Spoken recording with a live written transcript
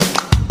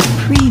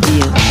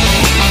Preview.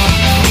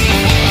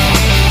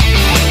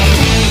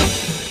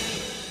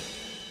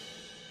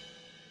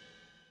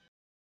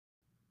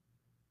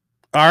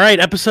 All right,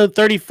 episode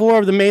 34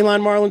 of the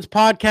Mainline Marlins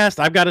podcast.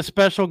 I've got a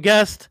special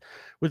guest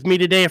with me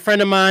today, a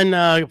friend of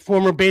mine,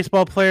 former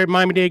baseball player at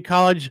Miami-Dade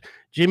College,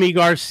 Jimmy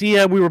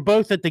Garcia. We were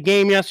both at the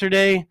game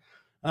yesterday.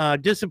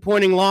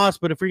 Disappointing loss,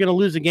 but if we're going to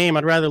lose a game,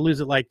 I'd rather lose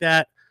it like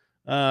that.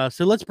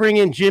 So let's bring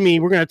in Jimmy.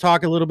 We're going to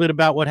talk a little bit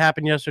about what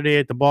happened yesterday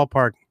at the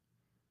ballpark.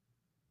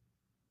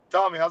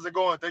 Tommy, how's it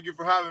going? Thank you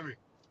for having me.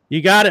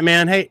 You got it,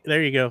 man. Hey,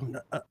 there you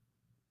go.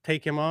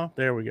 Take him off.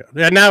 There we go.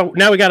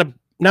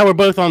 Now we're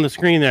both on the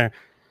screen there.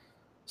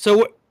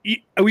 So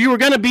you were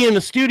going to be in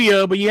the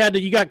studio, but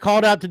you got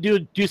called out to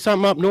do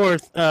something up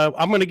north.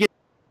 I'm going to get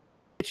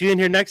you in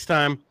here next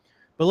time.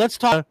 But let's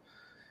talk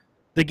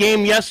the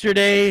game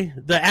yesterday.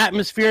 The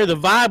atmosphere, the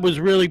vibe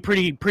was really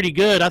pretty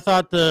good. I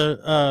thought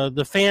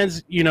the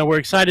fans, were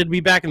excited to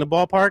be back in the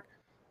ballpark.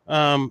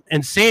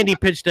 And Sandy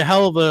pitched a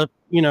hell of a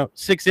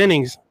 6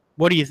 innings.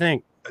 What do you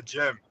think? A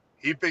gem.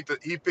 He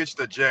pitched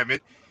a gem.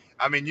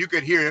 You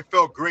could hear it.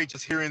 Felt great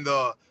just hearing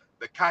the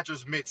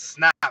catcher's mitt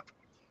snap.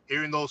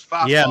 Hearing those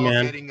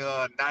fastballs getting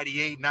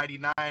 98,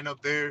 99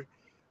 up there.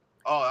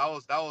 Oh,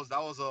 it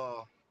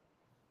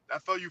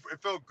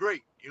felt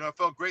great. It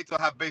felt great to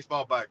have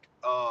baseball back.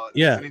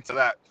 Listening to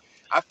that.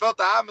 I felt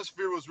the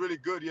atmosphere was really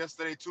good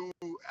yesterday too,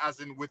 as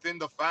in within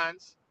the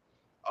fans,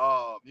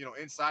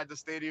 inside the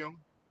stadium.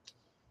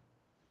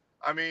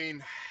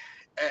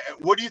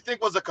 What do you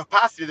think was the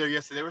capacity there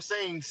yesterday? They were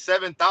saying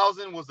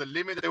 7,000 was the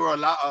limit that they were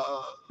allowed.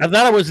 I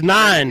thought it was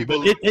 9, but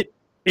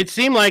it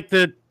seemed like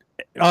that.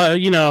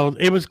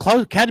 It was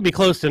close. Had to be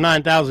close to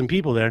 9,000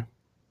 people there.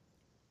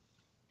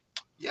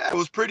 Yeah, it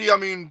was pretty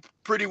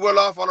well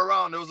off all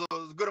around. There was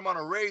a good amount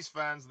of Rays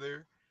fans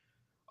there.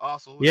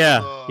 Also, It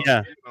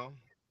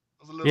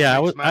was a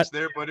little match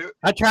there, but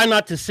I try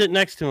not to sit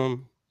next to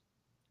him.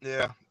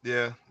 Yeah,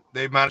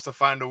 they managed to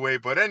find a way.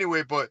 But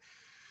anyway,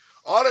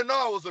 all in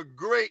all, it was a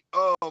great,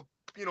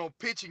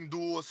 pitching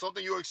duel.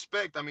 Something you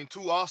expect.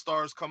 2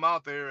 all-stars come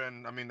out there,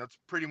 and that's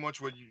pretty much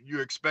what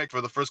you expect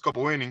for the first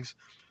couple innings.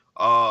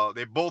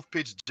 They both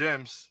pitched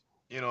gems.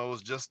 It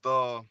was just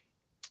a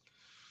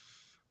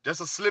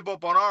slip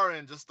up on our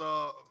end. It's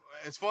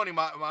funny.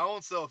 My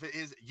own self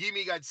is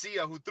Yimi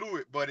Garcia who threw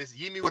it, but it's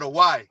Yimi with a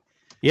Y.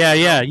 Yeah.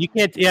 You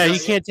can't. You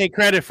can't take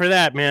credit for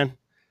that, man.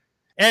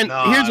 And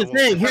here's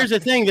the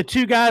thing. The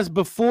 2 guys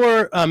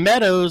before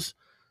Meadows,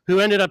 who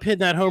ended up hitting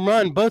that home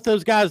run, both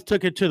those guys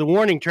took it to the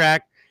warning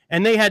track,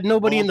 and they had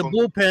nobody in the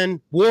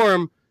bullpen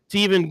warm to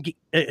even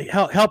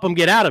help them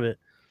get out of it.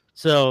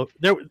 So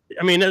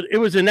it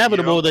was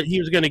inevitable that he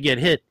was going to get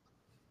hit.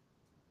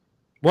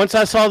 Once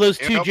I saw those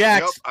 2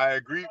 jacks, I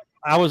agree.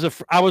 I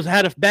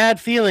had a bad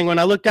feeling when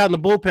I looked out in the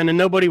bullpen and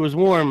nobody was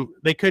warm.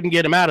 They couldn't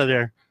get him out of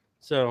there.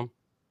 So,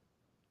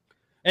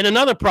 and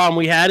another problem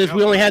we had is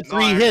we only had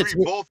 3 hits.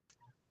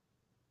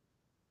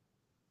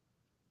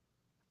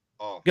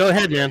 Go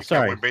ahead, man.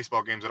 Sorry. You can't win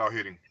baseball games without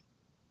hitting.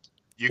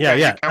 You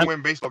can't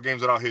win baseball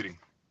games without hitting.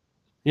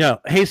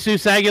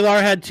 Jesus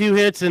Aguilar had 2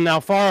 hits, and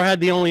Alfaro had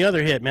the only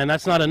other hit. Man,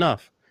 that's not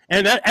enough.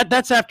 And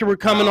that's after we're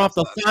coming off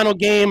the final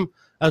game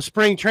of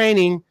spring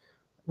training,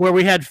 where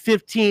we had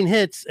 15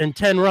 hits and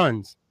 10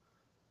 runs.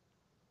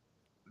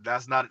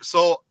 That's not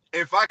so.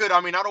 If I could,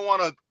 I don't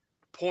want to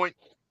point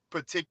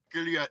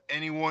particularly at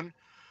anyone,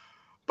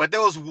 but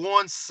there was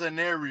one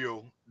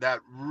scenario that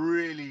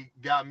really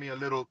got me a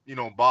little,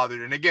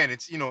 bothered. And again,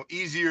 it's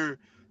easier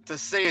to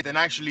say it than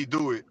actually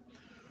do it.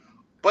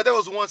 But there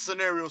was one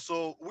scenario,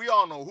 so we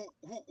all know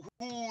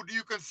who do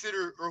you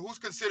consider, or who's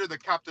considered the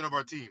captain of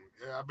our team?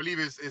 I believe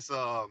it's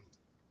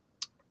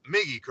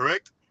Miggy,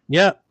 correct?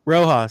 Yeah,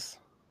 Rojas.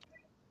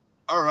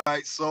 All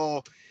right,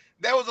 so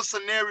there was a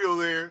scenario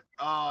there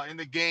in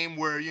the game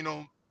where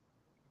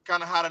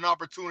kind of had an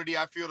opportunity,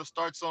 I feel, to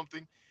start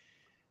something,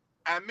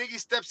 and Miggy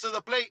steps to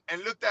the plate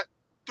and looked at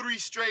 3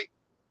 straight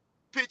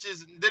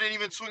pitches and didn't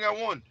even swing at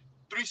one.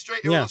 3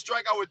 straight. It was a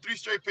strikeout with 3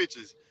 straight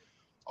pitches.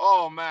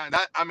 Oh man,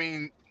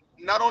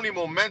 not only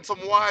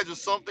momentum-wise or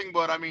something,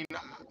 but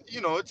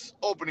it's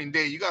opening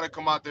day. You got to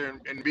come out there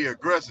and be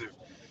aggressive.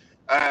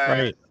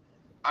 Right.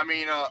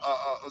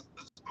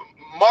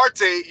 Marte,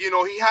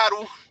 he had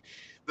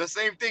the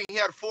same thing. He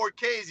had 4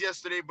 Ks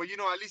yesterday, but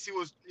at least he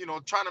was,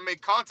 trying to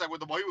make contact with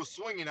the ball. He was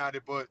swinging at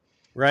it, but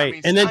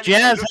right. And then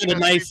Jazz had a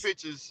nice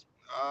pitches.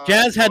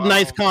 Jazz had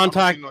nice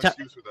contact.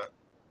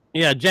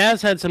 Yeah,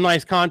 Jazz had some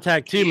nice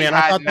contact too, man.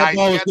 I thought that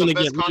ball was going to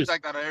get loose.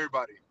 Contact out of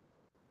everybody.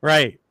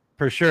 Right,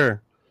 for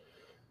sure.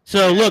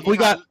 So look, he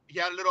had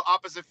a little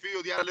opposite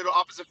field. He had a little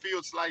opposite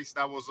field slice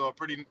that was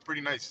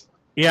pretty nice.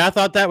 Yeah, I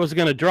thought that was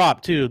going to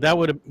drop too. That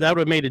would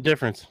have made a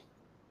difference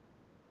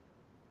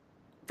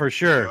for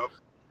sure. Yep.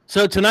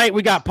 So tonight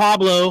we got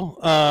Pablo.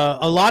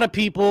 A lot of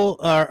people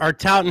are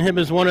touting him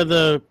as one of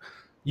the.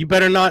 You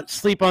better not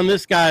sleep on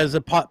this guy as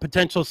a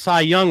potential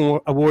Cy Young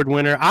Award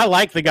winner. I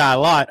like the guy a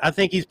lot. I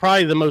think he's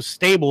probably the most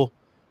stable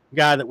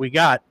guy that we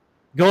got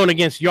going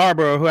against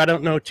Yarborough, who I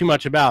don't know too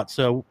much about.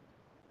 So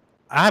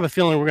I have a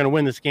feeling we're going to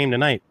win this game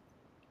tonight.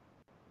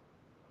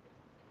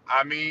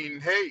 I mean,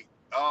 hey,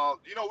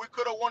 you know, we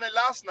could have won it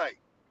last night.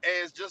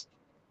 It's just,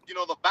 you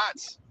know, the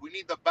bats. We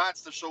need the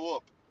bats to show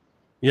up.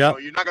 Yeah. You know,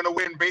 you're not gonna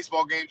win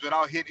baseball games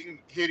without hitting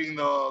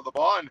the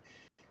ball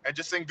and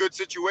just in good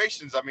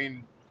situations. I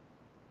mean,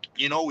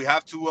 you know, we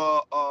have to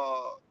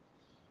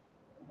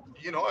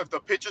you know, if the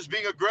pitcher's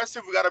being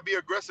aggressive, we got to be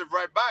aggressive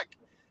right back.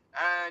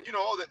 And you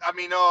know, I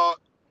mean, oh,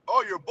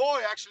 your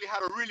boy actually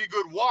had a really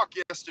good walk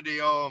yesterday.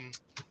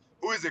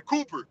 Who is it?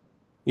 Cooper.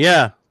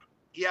 Yeah.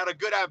 He had a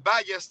good at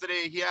bat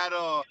yesterday. He had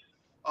a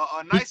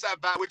nice at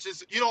bat, which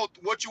is, you know,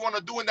 what you want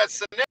to do in that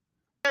scenario,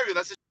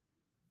 that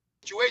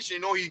situation.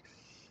 You know, he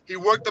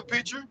worked the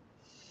pitcher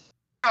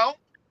out,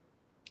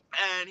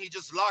 and he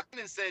just locked in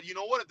and said, you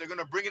know what, if they're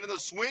gonna bring it in the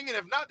swing, and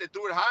if not, they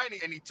threw it high,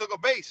 and he took a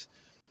base.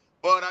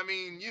 But I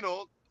mean, you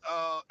know,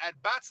 at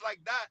bats like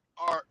that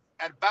are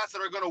at bats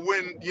that are gonna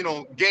win, you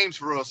know, games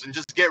for us and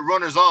just get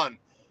runners on.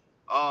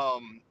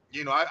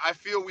 You know, I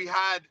feel we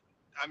had.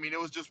 I mean,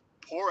 it was just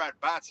poor at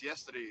bats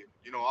yesterday.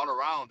 You know, all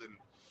around, and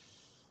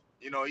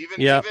you know, even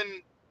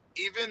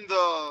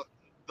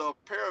the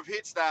pair of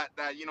hits that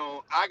you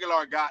know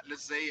Aguilar got.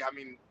 Let's say, I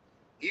mean,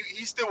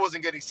 he still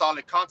wasn't getting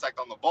solid contact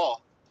on the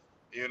ball.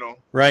 You know.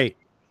 Right.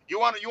 You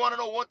want to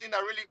know one thing that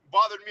really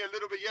bothered me a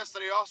little bit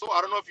yesterday. Also,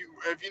 I don't know if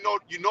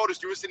you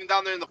noticed, you were sitting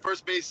down there in the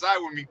first base side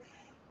with me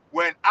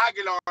when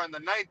Aguilar in the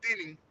ninth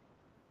inning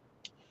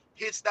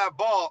hits that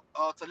ball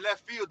to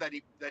left field that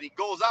he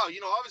goes out.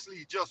 You know, obviously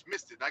he just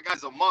missed it. That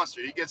guy's a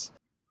monster. He gets,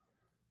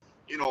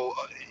 you know,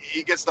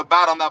 he gets the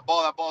bat on that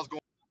ball. That ball's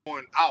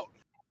going out.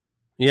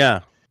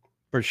 Yeah,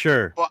 for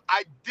sure. But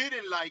I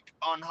didn't like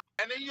on,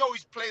 and then he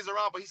always plays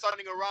around, but he's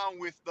starting around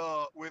with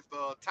the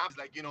times,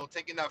 like, you know,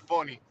 taking that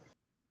funny.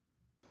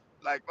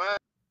 Like,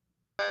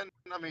 man,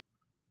 I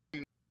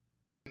mean,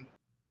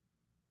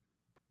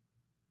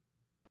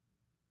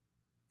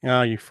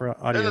 oh, you for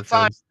audio. there's a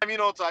time, you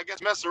know, to, I guess,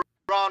 mess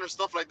around or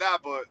stuff like that.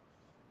 But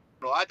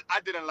no, I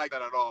didn't like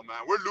that at all, man.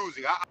 We're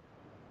losing.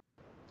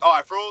 Oh,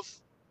 I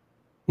froze.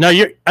 No,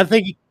 I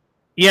think.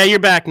 Yeah, you're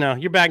back now.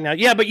 You're back now.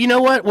 Yeah, but you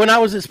know what? When I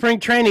was at spring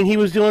training, he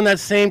was doing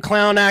that same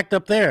clown act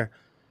up there.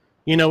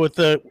 You know, with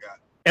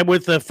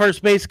the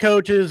first base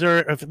coaches,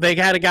 or if they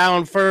had a guy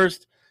on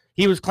first,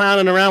 he was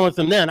clowning around with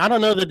them then. I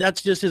don't know that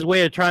that's just his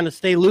way of trying to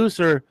stay loose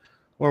or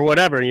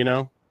whatever, you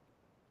know.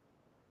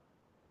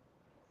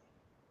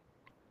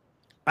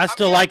 I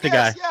still like the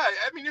guy. Yeah,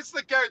 I mean, it's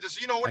the character.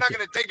 So, you know, we're not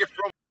going to take it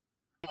from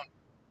him.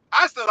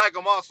 I still like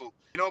him also,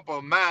 you know,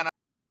 but man.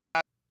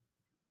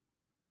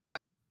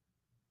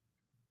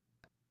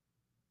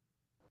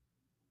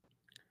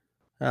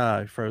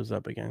 He froze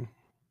up again.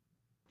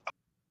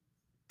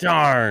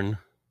 Darn.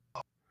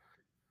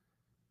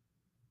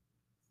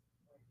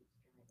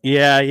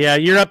 Yeah,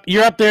 you're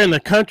up there in the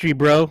country,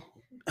 bro.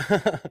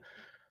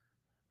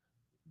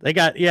 They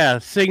got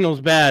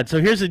signal's bad.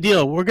 So here's the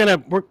deal. We're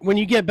when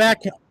you get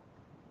back.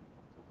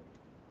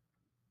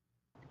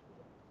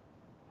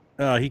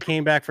 Oh, he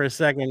came back for a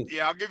second.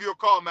 Yeah, I'll give you a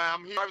call, man.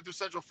 I'm here driving through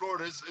Central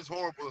Florida. It's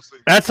horrible to see.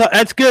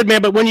 That's good,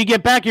 man. But when you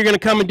get back, you're gonna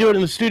come and do it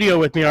in the studio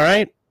with me, all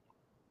right?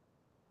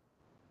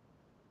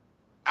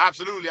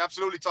 Absolutely,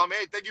 Tommy.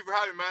 Hey, thank you for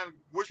having me, man.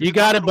 You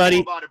got it, buddy.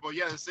 About it, but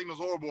yeah, the signal's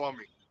horrible on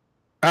me.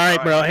 All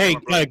right, bro. Hey,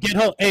 get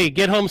home. Hey,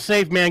 get home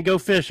safe, man. Go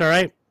fish, all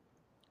right?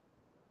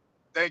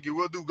 Thank you.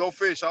 We'll do. Go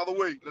fish all the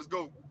way. Let's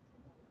go.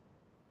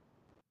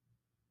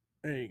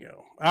 There you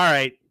go. All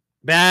right.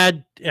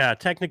 Bad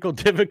technical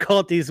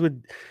difficulties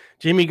with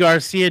Jimmy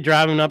Garcia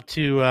driving up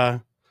to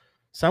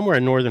somewhere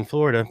in northern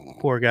Florida.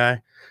 Poor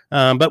guy.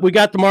 But we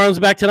got the Marlins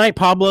back tonight.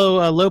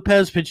 Pablo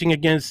Lopez pitching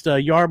against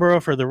Yarborough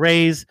for the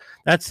Rays.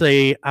 That's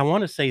I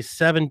want to say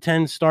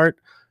 7:10 start.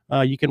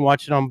 You can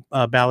watch it on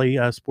Bally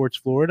Sports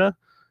Florida.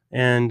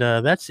 And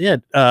that's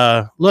it.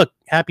 Look,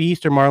 happy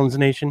Easter, Marlins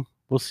Nation.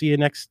 We'll see you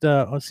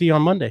I'll see you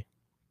on Monday.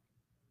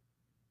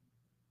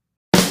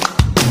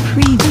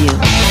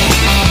 Preview.